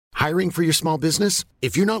Hiring for your small business?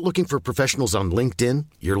 If you're not looking for professionals on LinkedIn,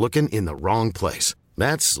 you're looking in the wrong place.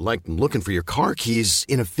 That's like looking for your car keys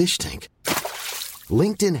in a fish tank.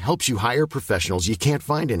 LinkedIn helps you hire professionals you can't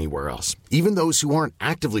find anywhere else, even those who aren't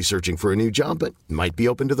actively searching for a new job but might be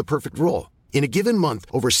open to the perfect role. In a given month,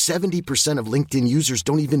 over 70% of LinkedIn users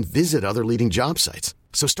don't even visit other leading job sites.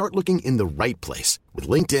 So start looking in the right place. With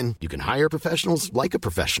LinkedIn, you can hire professionals like a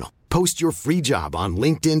professional. Post your free job on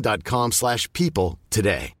linkedin.com/people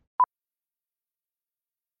today.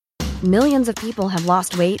 Millions of people have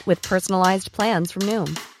lost weight with personalized plans from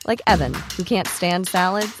Noom. Like Evan, who can't stand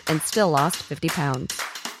salads and still lost 50 pounds.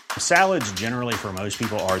 Salads generally for most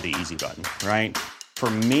people are the easy button, right? For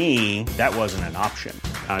me, that wasn't an option.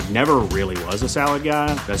 I never really was a salad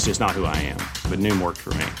guy. That's just not who I am. But Noom worked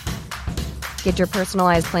for me. Get your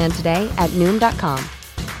personalized plan today at Noom.com.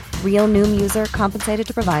 Real Noom user compensated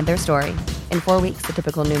to provide their story. In 4 weeks, the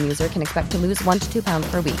typical Noom user can expect to lose 1 to 2 pounds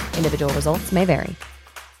per week. Individual results may vary.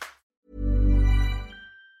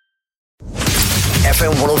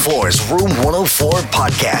 FM 104's Room 104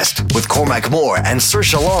 podcast with Cormac Moore and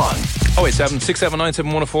Saoirse Long. 087 679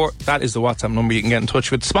 7104. That is the WhatsApp number you can get in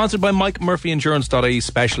touch with. Sponsored by Mike Murphy Insurance.ie,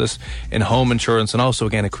 specialist in home insurance. And also,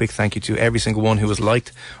 again, a quick thank you to every single one who has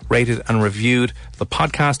liked, rated and reviewed the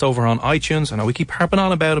podcast over on iTunes. I know we keep harping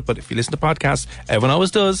on about it, but if you listen to podcasts, everyone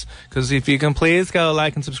always does. Because if you can please go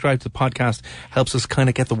like and subscribe to the podcast, helps us kind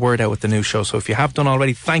of get the word out with the new show. So if you have done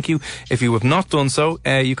already, thank you. If you have not done so,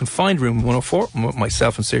 you can find Room 104,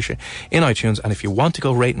 myself and Saoirse, in iTunes. And if you want to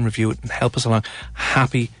go rate and review it and help us along,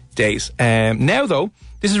 happy days. Now, though,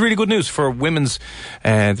 this is really good news for women's,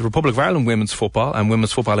 the Republic of Ireland women's football and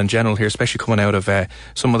women's football in general here, especially coming out of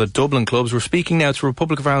some of the Dublin clubs. We're speaking now to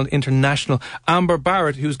Republic of Ireland international Amber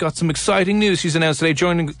Barrett, who's got some exciting news she's announced today.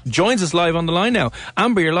 Joins us live on the line now.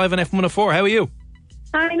 Amber, you're live on F104. How are you?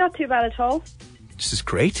 Hi, not too bad at all. This is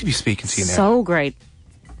great to be speaking to you now. So great.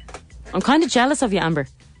 I'm kind of jealous of you, Amber.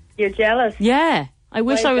 You're jealous? Yeah. I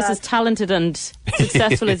wish I was as talented and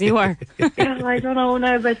successful as you are. Yeah, I don't know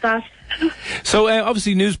now about that. So,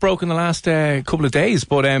 obviously, news broke in the last couple of days,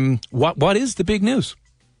 but what is the big news?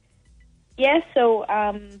 Yes, so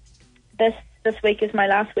this week is my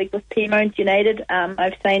last week with Piemont United.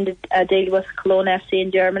 I've signed a deal with Cologne FC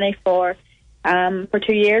in Germany for 2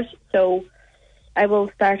 years. So I will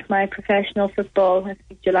start my professional football. I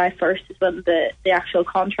think July 1st is when the actual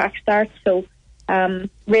contract starts. So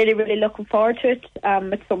really, really looking forward to it.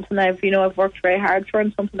 It's something I've worked very hard for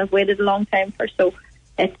and something I've waited a long time for. So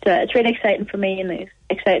it's really exciting for me and it's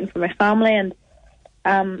exciting for my family. And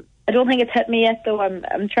I don't think it's hit me yet, though.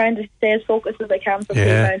 I'm trying to stay as focused as I can for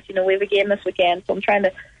Piemont. We have a game this weekend, so I'm trying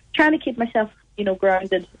to keep myself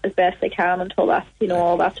grounded as best I can until that's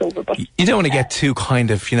all that's over. But you don't want to get too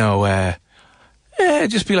kind of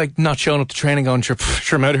just be like not showing up to training, going, sure,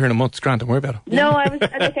 I'm out of here in a month. It's grand, don't worry about it. No, I was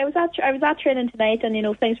at training tonight,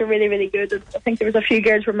 and things were really, really good. I think there was a few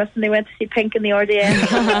girls were missing. They went to see Pink in the RDM.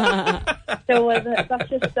 So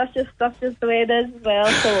that's just the way it is as well.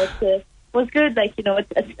 So it was good.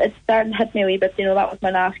 It's starting to hit me a wee bit. That was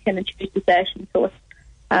my last kind of Tuesday session. So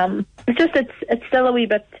it's still a wee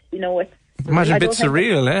bit. It's imagine a bit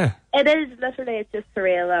surreal, eh? It is literally. It's just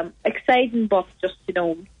surreal. Exciting, but just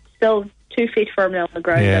still 2 feet firmly on the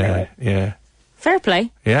ground. Anyway. Yeah. Fair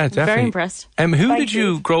play. Yeah, definitely. Very impressed. Who did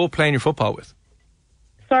you grow up playing your football with?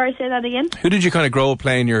 Sorry, say that again. Who did you kind of grow up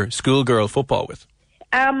playing your schoolgirl football with?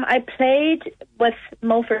 I played with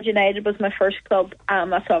Mulford United, was my first club.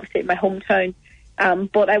 That's obviously my hometown.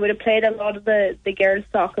 But I would have played a lot of the girls'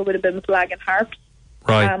 soccer would have been with Lagan Harps,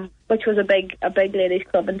 right? Which was a big ladies'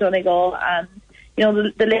 club in Donegal. And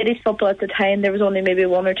the ladies' football at the time, there was only maybe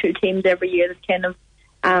 1 or 2 teams every year that kind of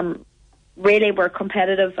really were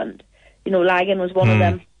competitive, and Lagan was one of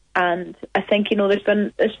them. And I think there's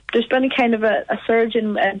been kind of a surge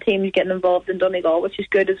in teams getting involved in Donegal, which is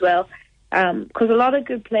good as well, because a lot of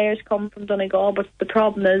good players come from Donegal, but the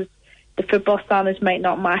problem is the football standards might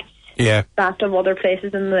not match that of other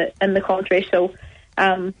places in the country. So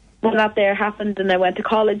when that there happened and I went to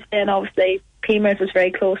college, then obviously Piemont was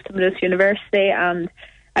very close to Maynooth University, and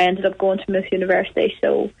I ended up going to Maynooth University.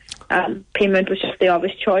 So Piemont was just the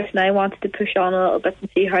obvious choice, and I wanted to push on a little bit and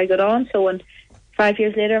see how I got on. So when 5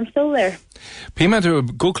 years later, I'm still there. Piemont are a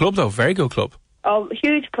good club, though. Very good club. Oh,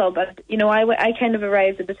 huge club. And, I kind of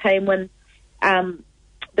arrived at the time when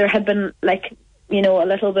there had been, a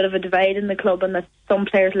little bit of a divide in the club, and that some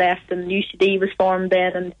players left, and UCD was formed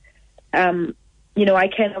then. And, I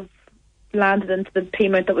kind of landed into the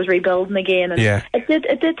Piemont that was rebuilding again. And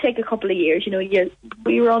it did take a couple of years.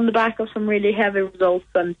 We were on the back of some really heavy results,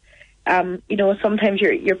 and you know, sometimes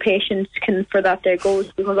your patience can for that there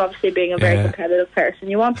goes, because obviously being a very competitive person,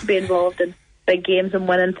 you want to be involved in big games and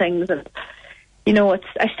winning things. And you know,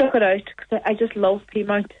 I stuck it out because I just loved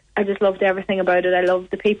Peamount. I just loved everything about it. I loved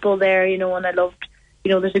the people there, you know, and I loved,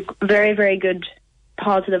 you know, there's a very, very good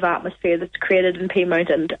positive atmosphere that's created in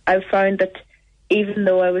Peamount. And I found that even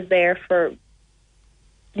though I was there for,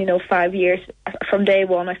 you know, 5 years, from day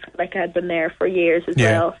one I felt like I had been there for years as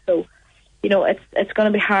well. So, you know, it's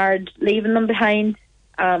going to be hard leaving them behind.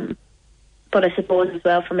 But I suppose as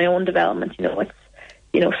well for my own development, you know, it's,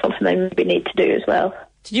 you know, something I maybe need to do as well.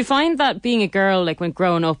 Did you find that being a girl, like when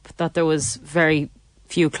growing up, that there was very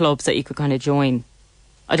few clubs that you could kind of join?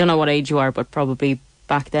 I don't know what age you are, but probably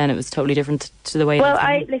back then it was totally different to the way. Well,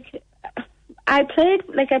 I played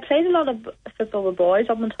a lot of football with boys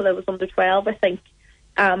up until I was under 12, I think.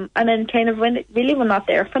 And then kind of when that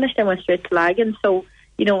there finished, I went straight to Lagan. So,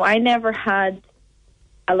 you know, I never had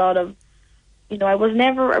a lot of, you know, I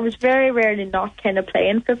was very rarely not kind of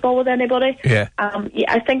playing football with anybody. Yeah.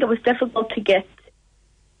 I think it was difficult to get.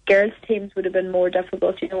 Girls' teams would have been more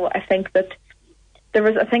difficult. You know, I think that there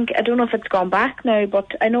was, I don't know if it's gone back now, but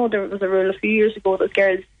I know there was a rule a few years ago that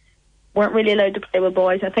girls weren't really allowed to play with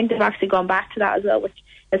boys. I think they've actually gone back to that as well, which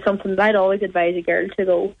is something that I'd always advise a girl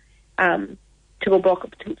to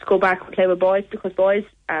go back and play with boys, because boys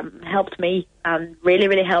helped me and really,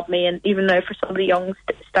 really helped me. And even now for somebody young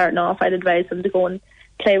starting off, I'd advise them to go and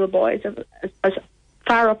play with boys as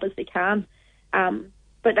far up as they can.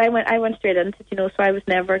 But I went straight into it, you know, so I was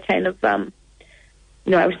never kind of,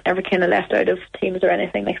 you know, I was never kind of left out of teams or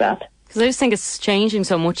anything like that. Because I just think it's changing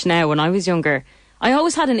so much now. When I was younger, I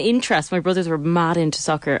always had an interest. My brothers were mad into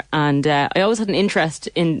soccer, and I always had an interest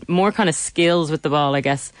in more kind of skills with the ball, I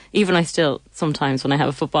guess. Even I still, sometimes when I have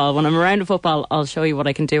a football, when I'm around a football, I'll show you what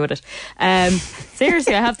I can do with it.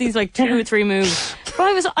 Seriously, I have these like 2 or 3 moves.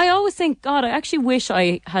 But I always think, God, I actually wish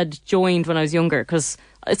I had joined when I was younger, because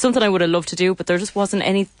it's something I would have loved to do, but there just wasn't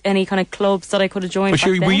any kind of clubs that I could have joined. But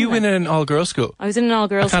were you in an all-girls school? I was in an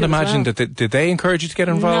all-girls school. I can't imagine that. Did they encourage you to get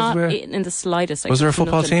involved? Not in the slightest. Was there a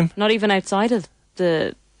football team? Not even outside of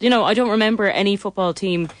the... You know, I don't remember any football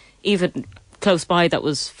team even close by that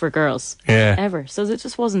was for girls. Yeah. Ever. So it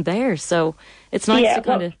just wasn't there. So it's nice to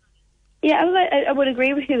kind of... Yeah, I would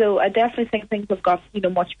agree with you, though. I definitely think things have got, you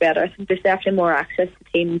know, much better. I think there's definitely more access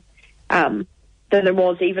to teams than there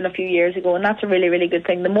was even a few years ago, and that's a really, really good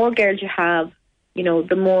thing. The more girls you have, you know,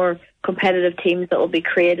 the more competitive teams that will be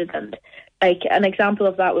created. And like an example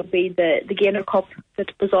of that would be the Gaynor Cup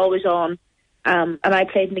that was always on, and I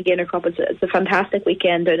played in the Gaynor Cup. It's a fantastic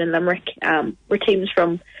weekend down in Limerick, where teams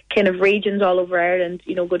from kind of regions all over Ireland,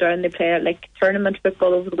 you know, go down and they play like tournament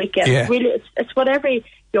football over the weekend. Yeah. Really, it's what every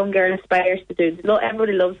young girl aspires to do.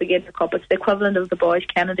 Everybody loves the Gaynor Cup. It's the equivalent of the boys'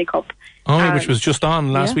 Kennedy Cup. Which was just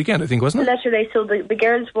on last weekend, I think, wasn't it? Literally. So the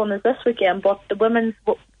girls' one is this weekend, but the women's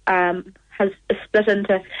has split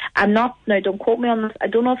into, don't quote me on this, I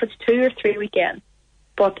don't know if it's 2 or 3 weekends,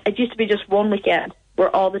 but it used to be just one weekend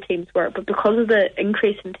where all the teams were. But because of the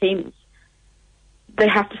increase in teams, they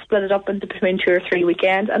have to split it up into between 2 or 3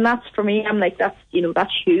 weekends. And that's, for me, I'm like, that's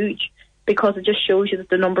huge, because it just shows you that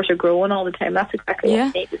the numbers are growing all the time. That's exactly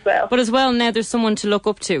what we need as well. But as well, now there's someone to look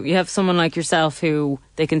up to. You have someone like yourself who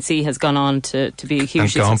they can see has gone on to be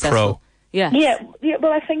hugely successful. Pro. Yeah.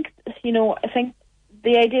 Well, I think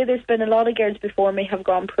the idea, there's been a lot of girls before me have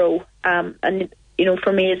gone pro, and you know,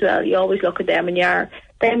 for me as well, you always look at them and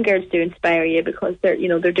them girls do inspire you, because they're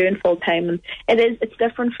doing full time, and it's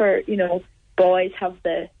different for, you know, boys have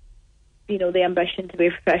the ambition to be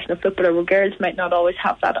a professional footballer, where girls might not always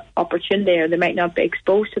have that opportunity, or they might not be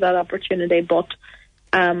exposed to that opportunity. But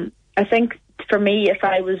I think for me, if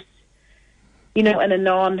I was, you know, in a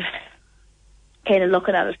non kind of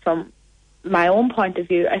looking at it from my own point of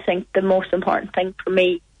view, I think the most important thing for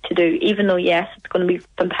me to do, even though yes, it's going to be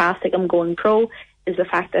fantastic, I'm going pro, is the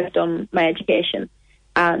fact that I've done my education.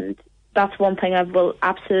 And that's one thing I will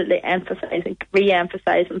absolutely emphasise and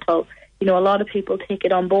re-emphasise until, you know, a lot of people take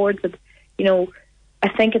it on board. But, you know, I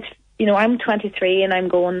think it's, you know, I'm 23 and I'm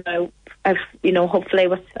going now, hopefully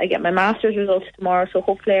I get my master's results tomorrow, so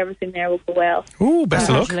hopefully everything there will go well. Ooh, best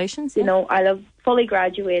of luck. Congratulations. You know, I'll have fully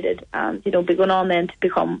graduated and, you know, be going on then to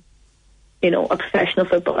become, you know, a professional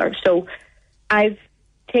footballer. So it's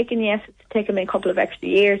taken me a couple of extra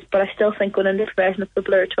years, but I still think going into professional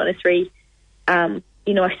footballer at 23,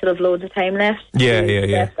 you know, I still have loads of time left. Yeah.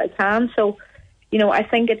 Yes, I can. So, you know, I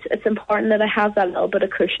think it's important that I have that little bit of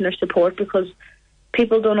cushion or support, because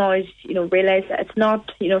people don't always, you know, realise that it's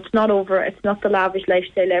not, you know, it's not the lavish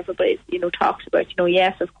lifestyle everybody, you know, talks about. You know,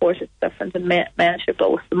 yes, of course, it's different in men's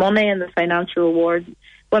football with the money and the financial reward.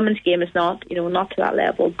 Women's game is not, you know, not to that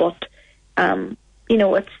level, but you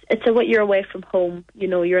know, you're away from home. You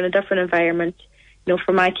know, you're in a different environment. You know,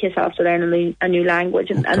 for my case, I have to learn a new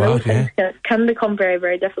language, and those things can become very,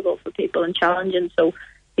 very difficult for people and challenging. So,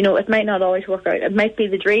 you know, it might not always work out. It might be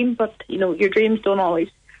the dream, but, you know, your dreams don't always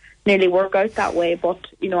nearly work out that way. But,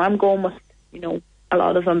 you know, I'm going with, you know, a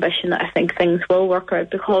lot of ambition that I think things will work out,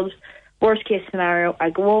 because worst case scenario,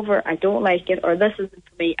 I go over, I don't like it, or this isn't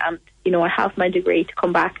for me, and, you know, I have my degree to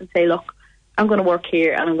come back and say, look, I'm going to work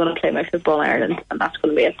here and I'm going to play my football in Ireland, and that's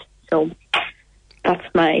going to be it. So that's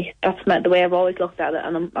the way I've always looked at it,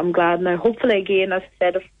 and I'm glad now. Hopefully, again, as I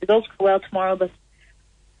said, if it does go well tomorrow, but,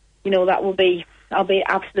 you know, I'll be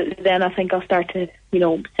absolutely, then I think I'll start to, you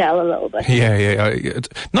know, sell a little bit. Yeah. It's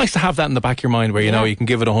nice to have that in the back of your mind, where you know you can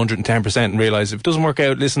give it 110% and realise if it doesn't work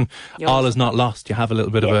out, listen, all is not lost. You have a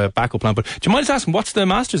little bit of a backup plan. But do you mind just asking, what's the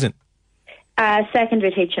Masters in?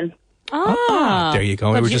 Secondary teaching. There you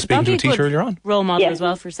go. We were just speaking to a teacher earlier on. Role model as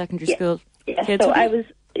well for secondary school kids. So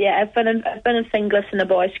I've been in Finglas in a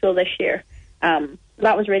boys' school this year.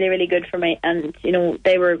 That was really, really good for me, and, you know,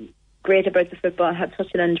 they were great about the football and had such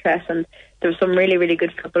an interest, and there were some really, really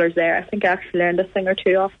good footballers there. I think I actually learned a thing or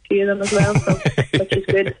two off a few of them as well, so, which is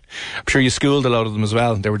good. I'm sure you schooled a lot of them as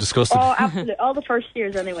well. They were disgusted. Oh, absolutely. All the first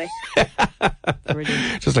years anyway.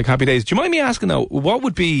 Just like happy days. Do you mind me asking though, what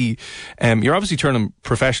would be, you're obviously turning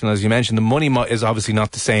professional, as you mentioned. The money is obviously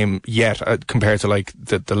not the same yet compared to like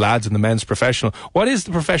the lads in the men's professional. What is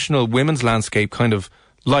the professional women's landscape kind of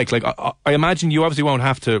like? Like, I imagine you obviously won't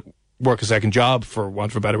have to work a second job, for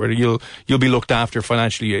want of a better word. You'll be looked after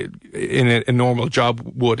financially in a normal job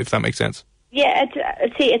would, if that makes sense. Yeah,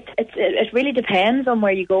 it really depends on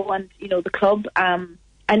where you go and, you know, the club.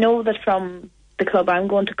 I know that from the club I'm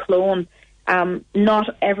going to Cologne,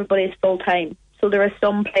 not everybody is full time. So there are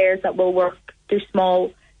some players that will work, do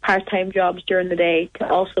small part-time jobs during the day to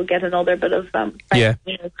also get another bit of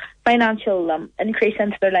financial increase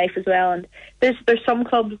into their life as well. And there's some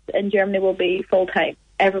clubs in Germany will be full time.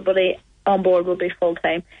 Everybody on board will be full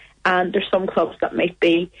time, and there's some clubs that might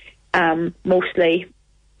be mostly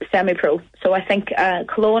semi-pro. So I think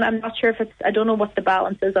Cologne, I'm not sure if it's, I don't know what the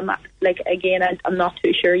balance is. I'm not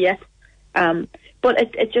too sure yet. But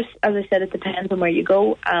it just, as I said, it depends on where you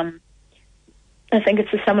go. I think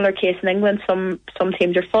it's a similar case in England. Some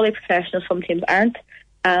teams are fully professional, some teams aren't.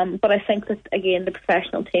 But I think that, again, the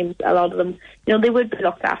professional teams, a lot of them, you know, they would be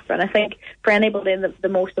looked after. And I think for anybody, the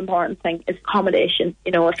most important thing is accommodation.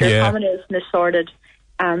 You know, if your accommodation is sorted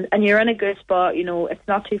and you're in a good spot, you know, it's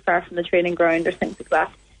not too far from the training ground or things like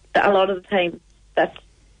that, that a lot of the time that,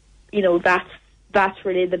 you know, that's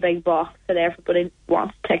really the big box that everybody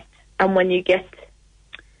wants ticked. And when you get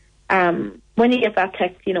that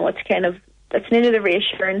ticked, you know, it's kind of, it's nearly the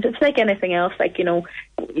reassurance. It's like anything else. Like, you know,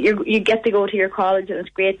 you get to go to your college and it's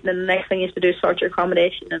great, and then the next thing you have to do is sort your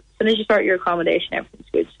accommodation. And as soon as you start your accommodation, everything's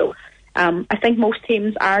good. So I think most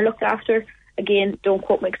teams are looked after. Again, don't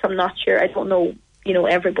quote me because I'm not sure. I don't know, you know,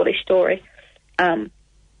 everybody's story.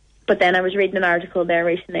 But then I was reading an article there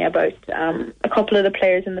recently about a couple of the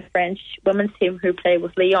players in the French women's team who play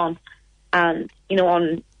with Lyon, and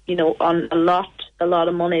on a lot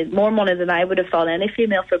of money, more money than I would have thought any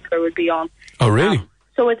female footballer would be on. Oh, really?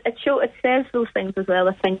 So it says those things as well.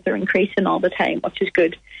 That things are increasing all the time, which is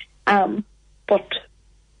good. But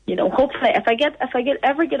you know, hopefully, if I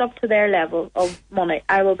ever get up to their level of money,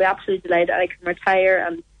 I will be absolutely delighted. I can retire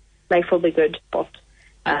and life will be good. But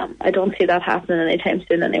I don't see that happening anytime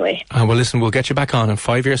soon, anyway. Well, listen, we'll get you back on in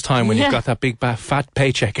 5 years' time when you've got that big fat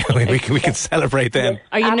paycheck. we can celebrate then.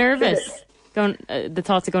 Are you nervous? The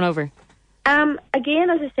thoughts are going over. Again,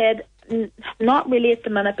 as I said, not really at the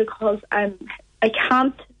minute, because I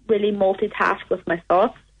can't really multitask with my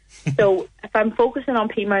thoughts. So if I'm focusing on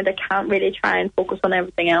Peamount, I can't really try and focus on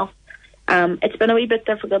everything else. It's been a wee bit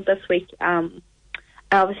difficult this week. I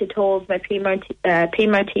obviously told my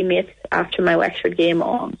Peamount teammates after my Wexford game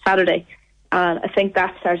on Saturday, and I think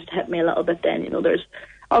that started to hit me a little bit then. You know, there's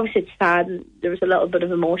obviously it's sad, and there was a little bit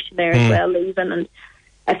of emotion there as well, leaving. And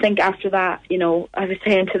I think after that, you know, I was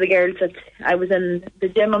saying to the girls that I was in the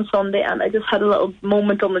gym on Sunday, and I just had a little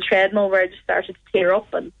moment on the treadmill where I just started to tear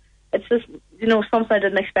up, and it's just, you know, something I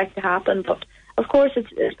didn't expect to happen. But of course,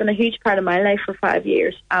 it's been a huge part of my life for 5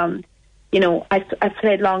 years, and you know, I've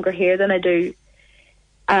played longer here than I do.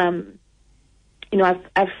 You know,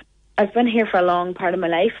 I've been here for a long part of my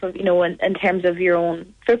life, you know, in terms of your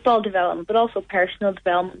own football development, but also personal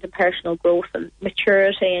development and personal growth and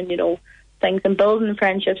maturity, and you know, things, and building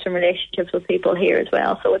friendships and relationships with people here as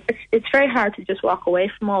well. So it's very hard to just walk away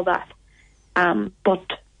from all that. But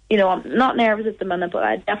you know, I'm not nervous at the minute, but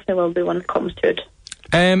I definitely will be when it comes to it.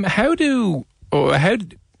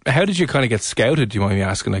 how did you kind of get scouted? Do you mind me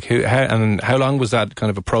asking? Like, how long was that kind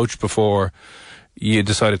of approach before you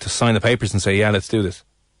decided to sign the papers and say, yeah, let's do this?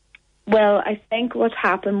 Well, I think what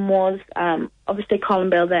happened was, obviously Colin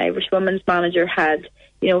Bell, the Irish women's manager, has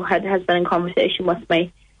been in conversation with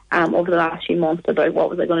me over the last few months about what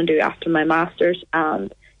was I going to do after my masters.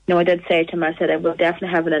 And I did say to him, I said I would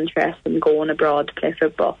definitely have an interest in going abroad to play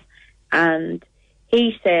football. And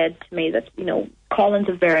he said to me that Colin's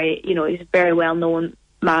he's a very well known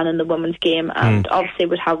man in the women's game, and obviously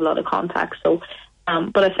would have a lot of contacts. So,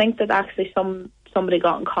 but I think that actually somebody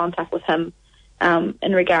got in contact with him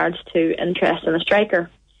in regards to interest in a striker,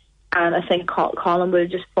 and I think Colin would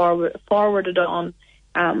have just forwarded on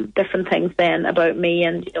different things then about me,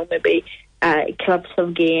 and maybe clips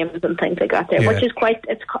of games and things like that there, which is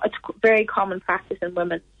it's very common practice in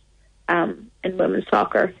women's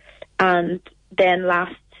soccer. And then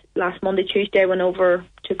last Monday, Tuesday, I went over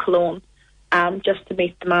to Cologne just to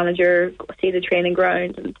meet the manager, see the training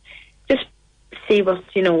ground, and just see what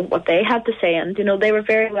they had to say. And they were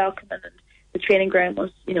very welcoming, and the training ground was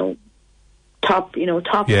top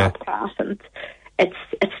class, and it's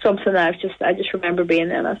something that I just remember being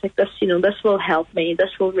there, and I was like, this will help me,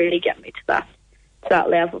 this will really get me to that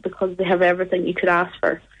level, because they have everything you could ask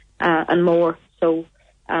for and more. So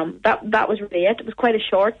that was really it. It was quite a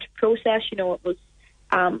short process. It was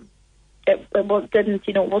it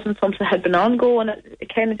wasn't something that had been ongoing.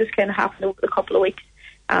 It kind of happened over a couple of weeks.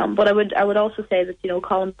 But I would also say that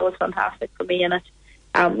Colin was fantastic for me in it.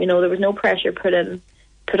 There was no pressure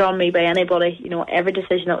put on me by anybody. Every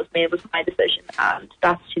decision that was made was my decision, and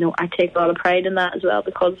that's I take a lot of pride in that as well,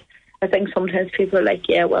 because I think sometimes people are like,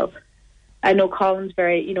 yeah, well, I know Colin's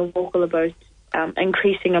very vocal about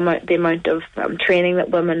increasing the amount of training that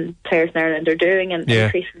women players in Ireland are doing, and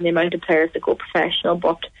increasing the amount of players that go professional.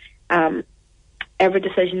 But every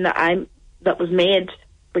decision that was made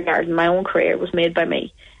regarding my own career was made by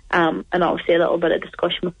me, and obviously a little bit of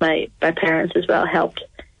discussion with my parents as well helped.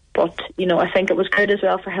 But I think it was good as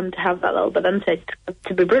well for him to have that little bit of insight.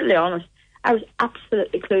 To be brutally honest, I was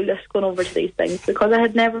absolutely clueless going over to these things, because I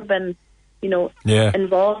had never been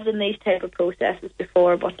involved in these type of processes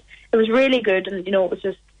before. But it was really good, and it was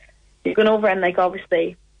just, you're going over, and like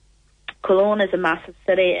obviously Cologne is a massive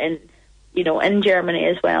city in Germany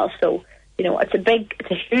as well, so it's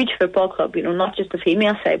a huge football club, not just the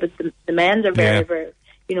female side, but the men's are very very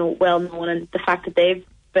well known, and the fact that they've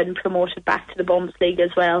been promoted back to the Bundesliga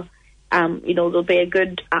as well, there'll be a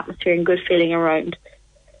good atmosphere and good feeling around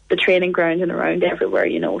the training ground and around everywhere,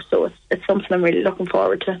 so it's something I'm really looking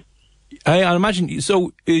forward to. I imagine,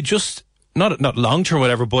 so just not long term,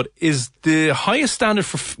 whatever, but is the highest standard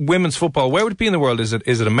for women's football, where would it be in the world? Is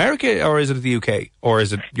it America, or is it the UK, or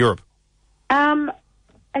is it Europe?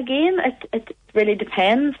 Again, it really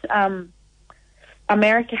depends.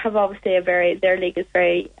 America have obviously their league is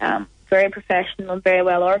very very professional and very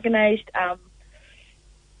well organised.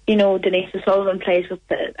 Denise O'Sullivan plays with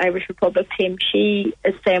the Irish Republic team. She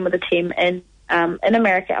is playing with a team in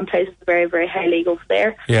America and plays with a very, very high league over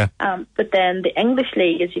there. Yeah. But then the English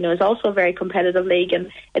league is also a very competitive league, and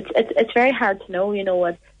it's very hard to know.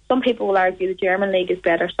 What some people will argue the German league is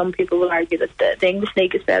better. Some people will argue that the English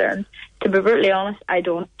league is better. And to be brutally honest, I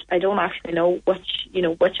don't actually know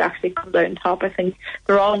which actually comes out on top. I think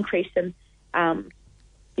they're all increasing.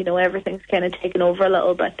 Everything's kind of taken over a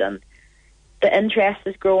little bit, and the interest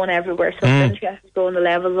is growing everywhere. So the interest is growing, the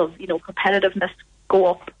levels of competitiveness go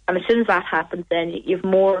up, and as soon as that happens, then you have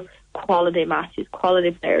more quality matches,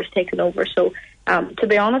 quality players taking over. So to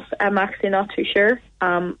be honest, I'm actually not too sure.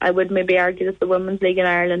 I would maybe argue that the Women's League in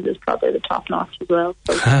Ireland is probably the top notch as well.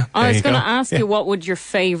 So. I was going to ask you, what would your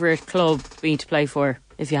favourite club be to play for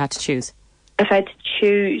if you had to choose? If I had to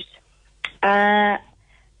choose,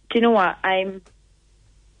 do you know what?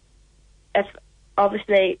 If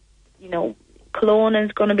obviously, Cologne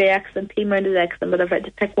is going to be excellent, Peamount is excellent, but if I had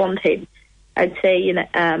to pick one team, I'd say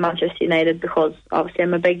Manchester United, because obviously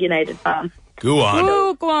I'm a big United fan. Go on.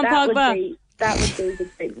 Ooh, go on, Pogba. That would be the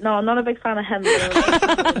thing. No, I'm not a big fan of him.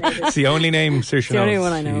 It's the only name Saoirse knows. The only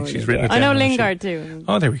one I know. She's written it down. I know Lingard too.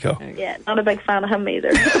 Oh, there we go. Yeah, not a big fan of him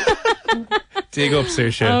either. Dig up,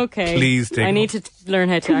 Saoirse. Okay. Please dig up. I need to learn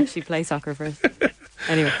how to actually play soccer first.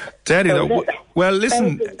 Anyway. Daddy, though. Well,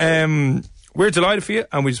 listen, we're delighted for you,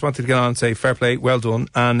 and we just wanted to get on and say fair play, well done,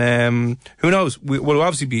 and who knows, we'll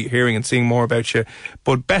obviously be hearing and seeing more about you,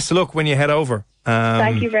 but best of luck when you head over.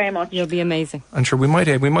 Thank you very much. You'll be amazing. I'm sure we might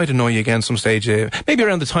annoy you again some stage. Maybe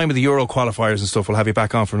around the time of the Euro qualifiers and stuff. We'll have you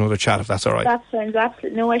back on for another chat if that's all right. That sounds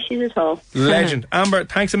absolutely no issues at all. Legend. Amber,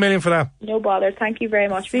 thanks a million for that. No bother. Thank you very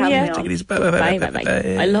much for See having ya. me on. Take it easy. Bye.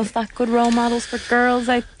 I love that. Good role models for girls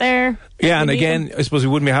out there. Yeah, and again, I suppose we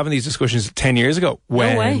wouldn't be having these discussions 10 years ago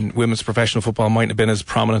when women's professional football mightn't have been as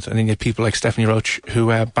prominent, and then you had people like Stephanie Roach who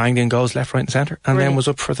banged in goals left, right and centre, and then was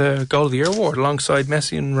up for the Goal of the Year award alongside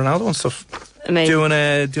Messi and Ronaldo and stuff. Amazing.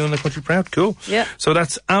 Doing the country proud. Cool. Yeah. So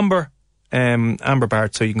that's Amber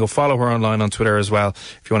Bart. So you can go follow her online on Twitter as well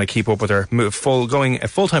if you want to keep up with her. Going a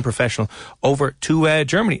full-time professional over to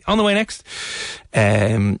Germany. On the way next,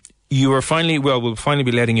 we'll finally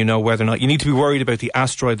be letting you know whether or not you need to be worried about the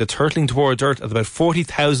asteroid that's hurtling towards Earth at about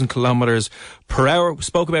 40,000 kilometres per hour. We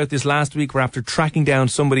spoke about this last week. We're after tracking down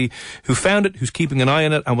somebody who found it, who's keeping an eye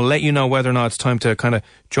on it, and we'll let you know whether or not it's time to kind of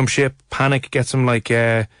jump ship, panic, get some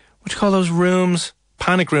what do you call those rooms?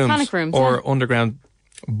 Panic rooms. Or underground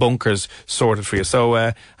bunkers sorted for you.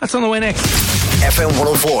 So that's on the way next. FM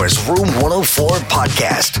 104's Room 104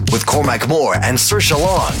 podcast with Cormac Moore and Saoirse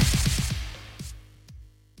Long.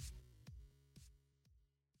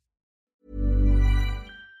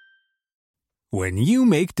 When you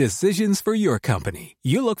make decisions for your company,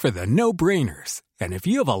 you look for the no-brainers. And if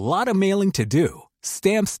you have a lot of mailing to do,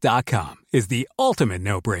 Stamps.com is the ultimate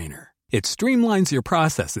no-brainer. It streamlines your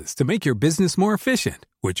processes to make your business more efficient,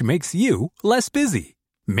 which makes you less busy.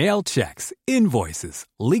 Mail checks, invoices,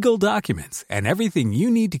 legal documents, and everything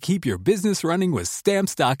you need to keep your business running with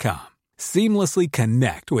Stamps.com. Seamlessly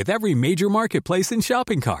connect with every major marketplace and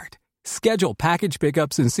shopping cart. Schedule package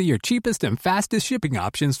pickups and see your cheapest and fastest shipping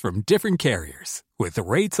options from different carriers, with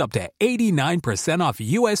rates up to 89% off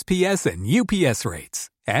USPS and UPS rates.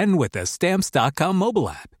 And with the Stamps.com mobile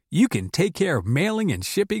app, you can take care of mailing and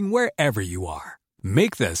shipping wherever you are.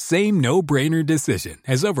 Make the same no-brainer decision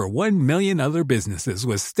as over 1 million other businesses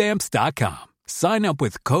with Stamps.com. Sign up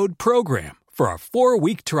with code PROGRAM for a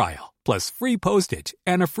 4-week trial, plus free postage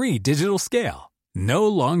and a free digital scale. No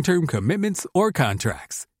long-term commitments or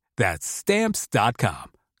contracts. That's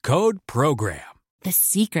Stamps.com. Code PROGRAM. The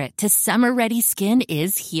secret to summer-ready skin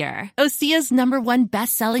is here. Osea's #1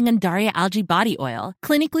 best-selling Undaria Algae Body Oil,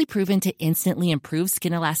 clinically proven to instantly improve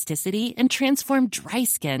skin elasticity and transform dry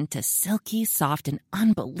skin to silky, soft, and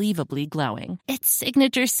unbelievably glowing. Its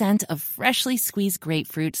signature scent of freshly squeezed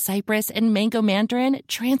grapefruit, cypress, and mango mandarin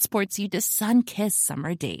transports you to sun-kissed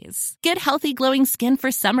summer days. Get healthy, glowing skin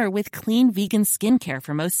for summer with clean, vegan skincare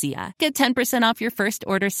from Osea. Get 10% off your first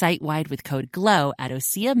order site-wide with code GLOW at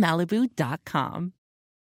OseaMalibu.com.